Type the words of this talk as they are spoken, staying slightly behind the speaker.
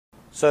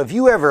So have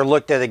you ever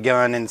looked at a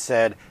gun and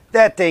said,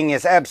 that thing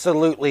is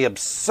absolutely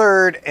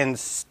absurd and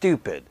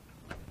stupid?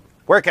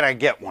 Where can I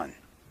get one?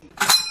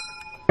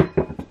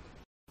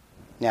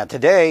 Now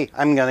today,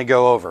 I'm going to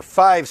go over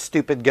 5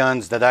 stupid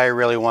guns that I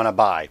really want to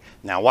buy.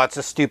 Now what's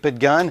a stupid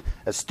gun?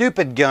 A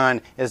stupid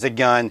gun is a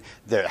gun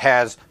that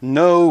has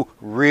no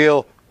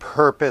real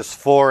purpose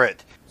for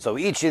it. So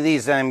each of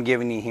these that I'm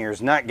giving you here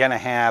is not going to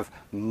have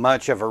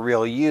much of a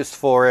real use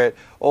for it,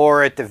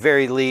 or at the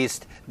very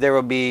least, there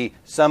will be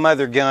some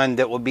other gun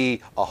that will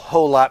be a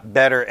whole lot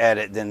better at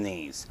it than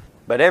these.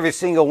 But every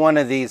single one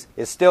of these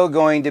is still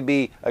going to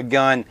be a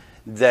gun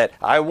that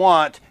I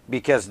want,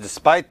 because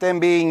despite them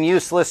being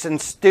useless and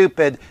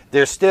stupid,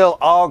 they're still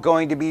all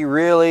going to be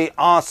really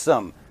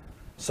awesome.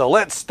 So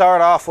let's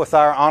start off with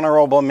our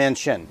honorable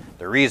mention.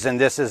 The reason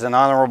this is an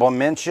honorable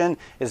mention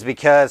is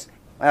because,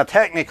 well,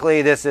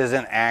 technically this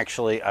isn't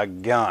actually a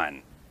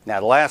gun. Now,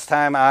 the last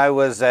time I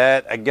was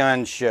at a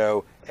gun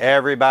show,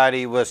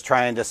 everybody was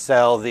trying to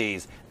sell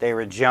these. They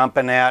were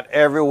jumping out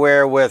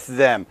everywhere with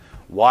them.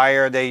 Why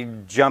are they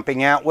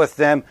jumping out with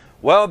them?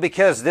 Well,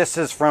 because this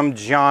is from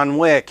John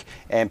Wick,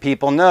 and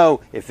people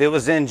know if it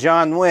was in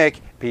John Wick,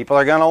 people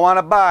are going to want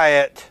to buy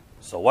it.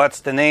 So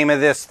what's the name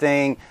of this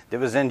thing that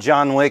was in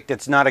John Wick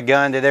that's not a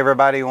gun that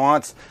everybody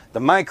wants? The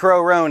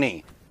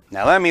Macaroni.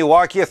 Now let me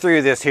walk you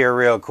through this here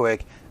real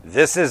quick.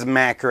 This is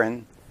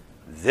Macaron.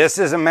 This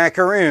is a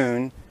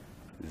Macaroon.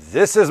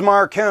 This is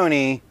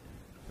Marconi.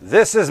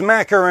 This is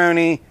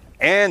Macaroni.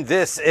 And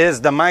this is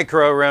the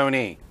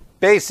Macaroni.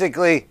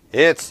 Basically,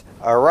 it's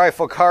a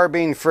rifle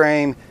carbine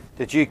frame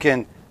that you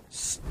can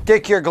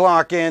stick your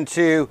Glock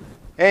into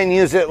and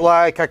use it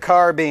like a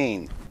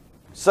carbine.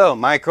 So,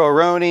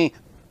 Macaroni,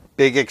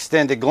 big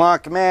extended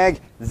Glock mag,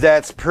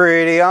 that's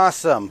pretty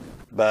awesome.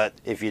 But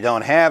if you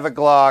don't have a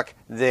Glock,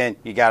 then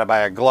you gotta buy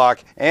a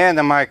Glock and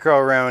a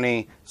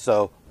Macaroni.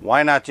 So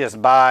why not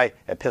just buy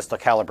a pistol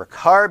caliber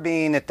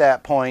carbine at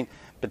that point?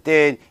 But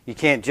then you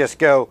can't just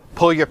go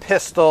pull your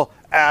pistol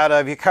out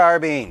of your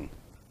carbine.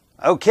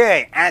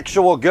 Okay,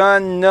 actual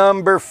gun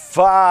number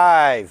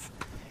 5.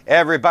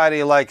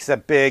 Everybody likes a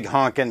big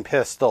honkin'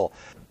 pistol.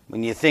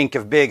 When you think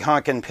of big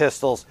honkin'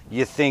 pistols,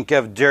 you think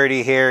of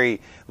Dirty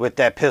Harry with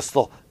that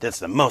pistol that's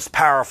the most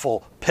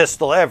powerful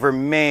pistol ever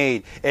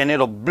made, and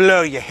it'll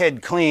blow your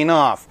head clean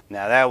off.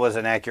 Now, that was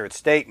an accurate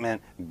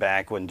statement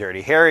back when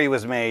Dirty Harry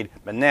was made,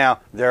 but now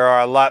there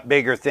are a lot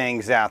bigger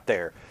things out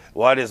there.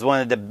 What is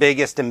one of the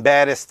biggest and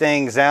baddest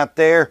things out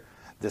there?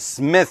 The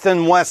Smith &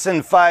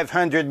 Wesson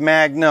 500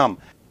 Magnum.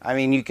 I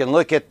mean, you can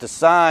look at the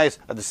size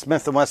of the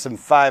Smith & Wesson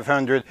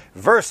 500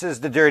 versus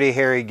the Dirty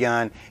Harry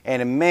gun,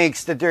 and it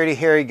makes the Dirty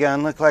Harry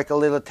gun look like a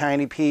little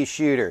tiny pea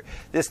shooter.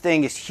 This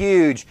thing is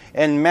huge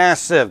and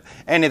massive,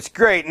 and it's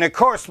great, and of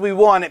course we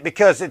want it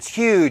because it's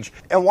huge.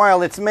 And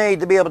while it's made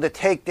to be able to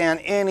take down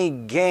any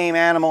game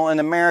animal in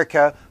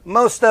America,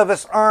 most of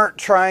us aren't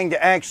trying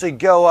to actually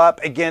go up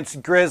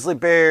against grizzly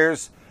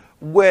bears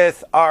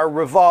with our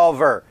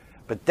revolver.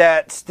 But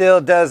that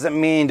still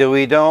doesn't mean that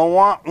we don't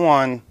want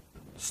one.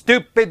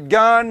 Stupid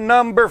gun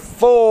number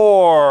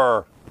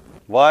 4.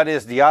 What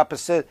is the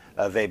opposite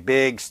of a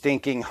big,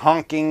 stinking,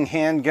 honking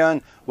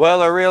handgun?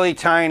 Well, a really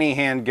tiny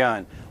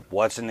handgun.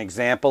 What's an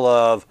example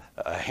of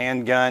a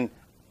handgun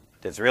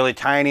that's really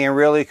tiny and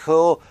really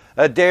cool?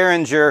 A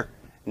Derringer.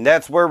 And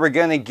that's where we're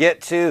going to get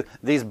to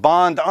these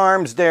Bond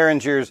Arms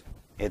Derringers.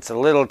 It's a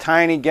little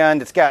tiny gun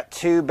that's got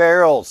 2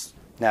 barrels.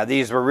 Now,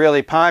 these were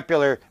really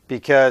popular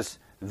because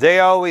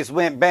they always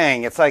went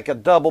bang. It's like a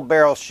double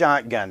barrel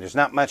shotgun. There's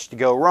not much to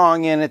go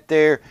wrong in it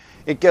there.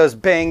 It goes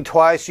bang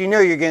twice. You know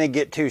you're going to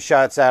get 2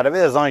 shots out of it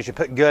as long as you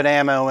put good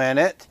ammo in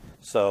it.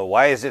 So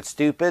why is it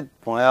stupid?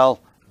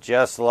 Well,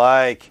 just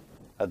like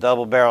a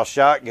double barrel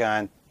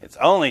shotgun, it's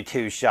only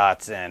 2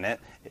 shots in it.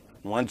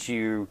 Once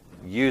you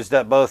used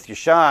up both your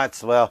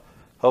shots, well,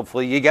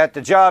 hopefully you got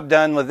the job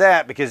done with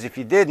that, because if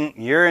you didn't,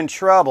 you're in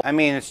trouble. I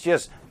mean, it's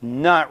just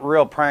not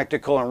real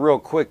practical and real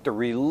quick to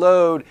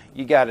reload.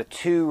 You got a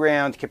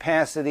 2-round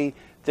capacity.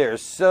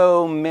 There's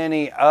so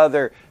many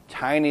other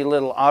tiny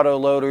little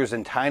autoloaders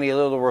and tiny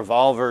little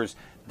revolvers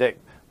that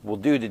will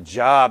do the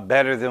job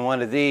better than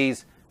one of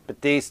these.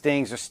 But these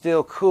things are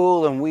still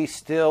cool and we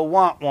still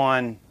want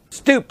one.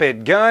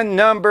 Stupid gun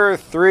number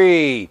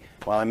 3.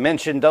 Well, I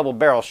mentioned double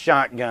barrel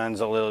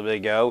shotguns a little bit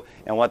ago,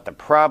 and what the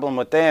problem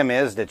with them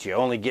is that you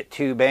only get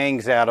 2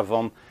 bangs out of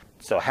them.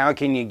 So how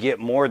can you get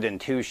more than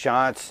 2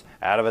 shots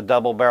out of a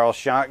double barrel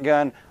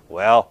shotgun?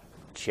 Well,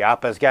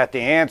 Chiappa's got the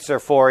answer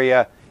for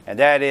you, and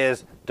that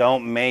is,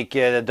 don't make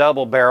it a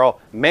double barrel,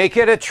 make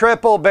it a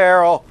triple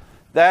barrel.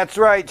 That's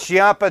right,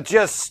 Chiappa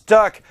just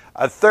stuck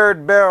a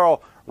 3rd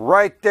barrel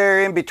right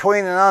there in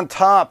between and on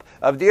top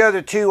of the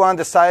other 2 on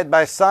the side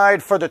by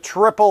side for the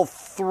triple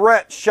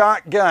threat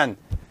shotgun.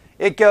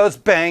 It goes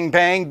bang,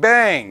 bang,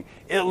 bang.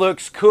 It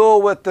looks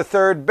cool with the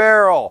 3rd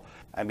barrel.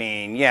 I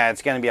mean, yeah,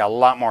 it's going to be a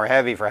lot more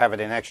heavy for having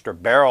an extra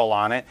barrel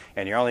on it,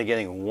 and you're only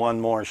getting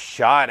 1 more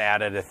shot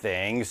out of the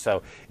thing,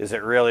 so is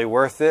it really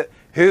worth it?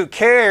 Who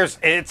cares?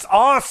 It's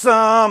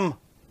awesome!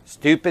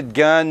 Stupid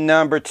gun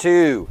number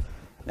 2.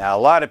 Now,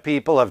 a lot of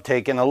people have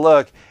taken a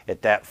look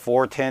at that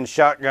 410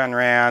 shotgun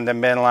round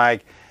and been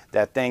like,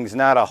 that thing's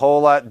not a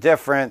whole lot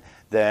different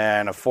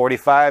than a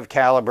 45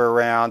 caliber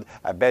round.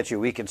 I bet you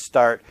we could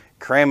start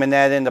cramming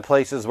that into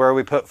places where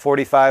we put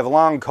 45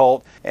 long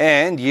Colt.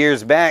 And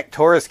years back,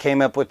 Taurus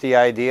came up with the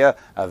idea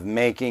of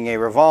making a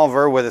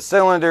revolver with a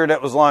cylinder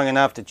that was long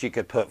enough that you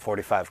could put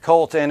 45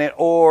 Colt in it,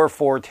 or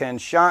 410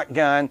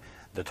 shotgun,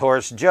 the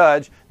Taurus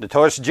Judge. The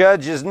Taurus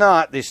Judge is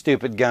not the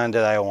stupid gun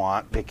that I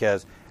want,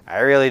 because I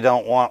really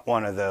don't want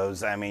one of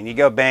those. I mean, you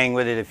go bang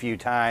with it a few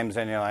times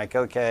and you're like,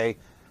 okay,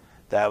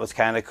 that was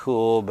kind of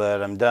cool,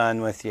 but I'm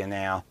done with you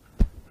now.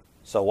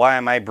 So why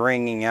am I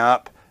bringing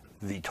up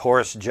the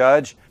Taurus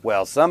Judge?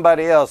 Well,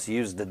 somebody else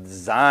used the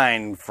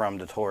design from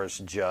the Taurus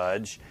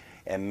Judge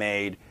and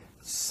made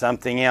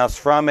something else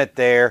from it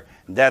there.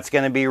 That's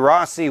going to be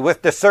Rossi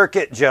with the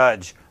Circuit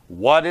Judge.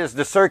 What is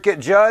the Circuit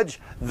Judge?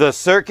 The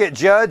Circuit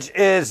Judge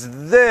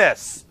is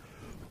this.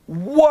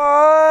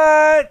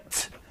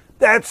 What?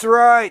 That's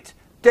right.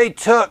 They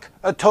took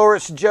a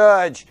Taurus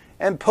Judge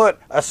and put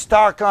a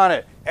stock on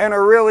it and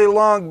a really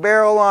long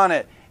barrel on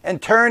it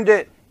and turned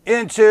it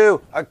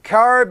into a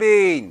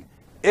carbine.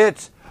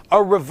 It's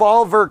a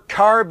revolver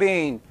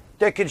carbine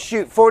that could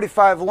shoot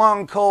 45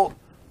 long Colt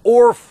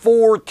or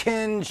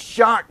 410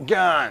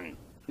 shotgun.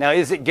 Now,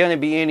 is it going to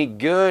be any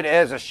good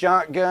as a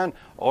shotgun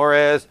or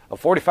as a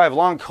 45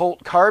 long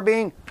Colt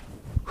carbine?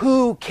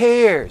 Who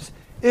cares?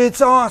 It's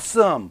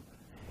awesome.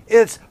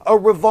 It's a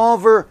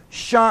revolver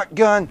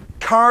shotgun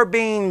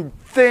carbine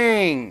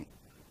thing.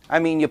 I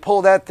mean, you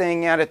pull that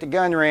thing out at the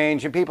gun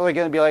range and people are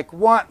going to be like,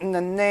 what in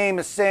the name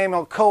of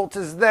Samuel Colt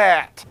is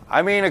that?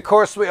 I mean, of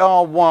course we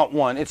all want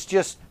one. It's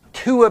just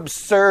too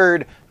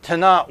absurd to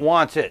not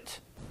want it.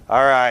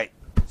 All right,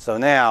 so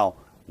now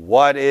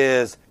what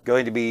is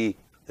going to be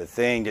the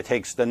thing that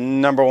takes the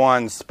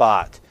 #1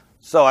 spot?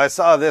 So I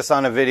saw this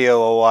on a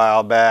video a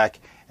while back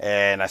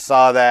and I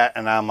saw that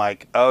and I'm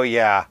like, oh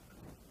yeah,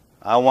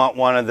 I want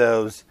one of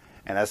those.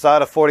 And I saw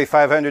the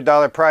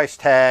 $4,500 price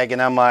tag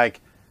and I'm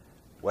like,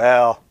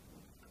 well,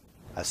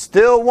 I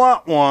still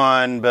want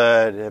one,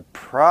 but it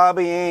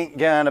probably ain't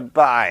gonna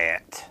buy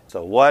it.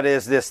 So what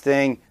is this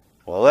thing?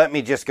 Well, let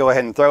me just go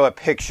ahead and throw a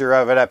picture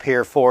of it up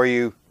here for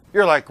you.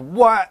 You're like,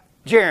 what?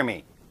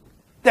 Jeremy,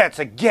 that's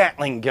a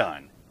Gatling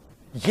gun.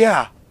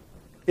 Yeah,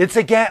 it's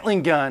a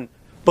Gatling gun.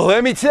 But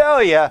let me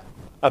tell you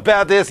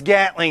about this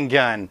Gatling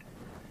gun.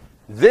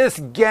 This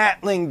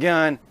Gatling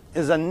gun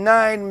is a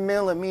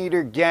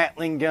 9mm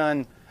Gatling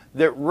gun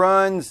that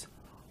runs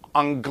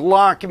on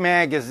Glock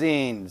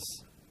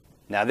magazines.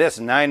 Now, this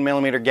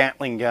 9mm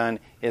Gatling gun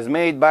is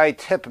made by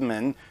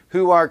Tippmann,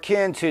 who are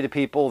kin to the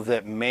people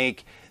that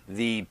make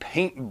the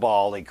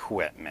paintball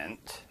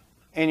equipment.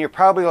 And you're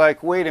probably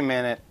like, wait a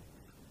minute,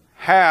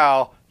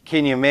 how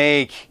can you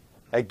make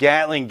a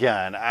Gatling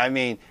gun? I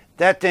mean,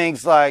 that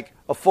thing's like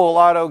a full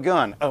auto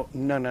gun. Oh,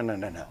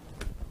 no.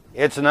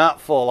 It's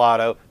not full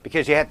auto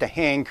because you have to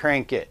hand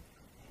crank it.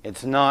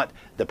 It's not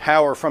the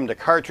power from the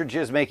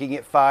cartridges making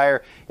it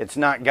fire. It's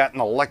not got an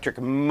electric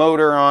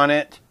motor on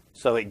it.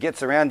 So it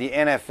gets around the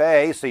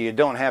NFA, so you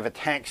don't have a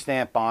tax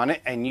stamp on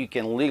it, and you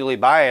can legally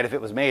buy it if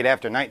it was made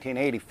after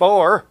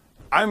 1984.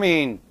 I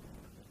mean,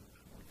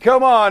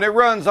 come on, it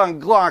runs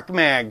on Glock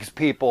mags,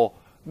 people.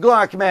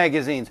 Glock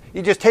magazines.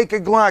 You just take a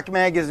Glock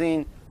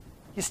magazine,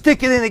 you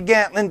stick it in a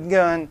Gatling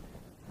gun,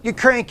 you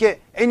crank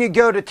it, and you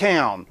go to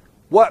town.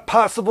 What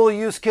possible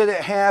use could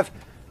it have?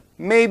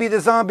 Maybe the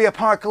zombie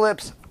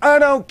apocalypse. I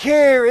don't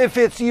care if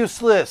it's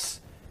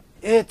useless.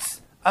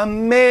 It's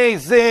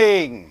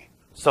amazing.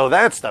 So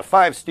that's the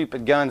 5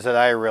 stupid guns that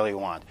I really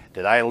want.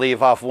 Did I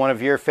leave off one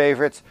of your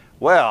favorites?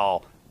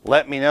 Well,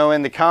 let me know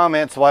in the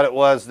comments what it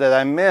was that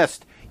I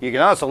missed. You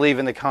can also leave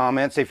in the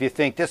comments if you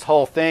think this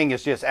whole thing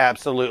is just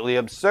absolutely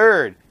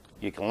absurd.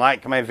 You can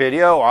like my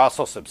video or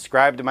also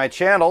subscribe to my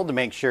channel to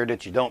make sure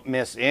that you don't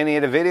miss any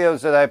of the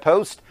videos that I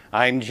post.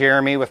 I'm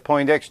Jeremy with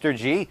Poindexter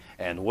G,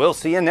 and we'll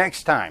see you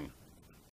next time.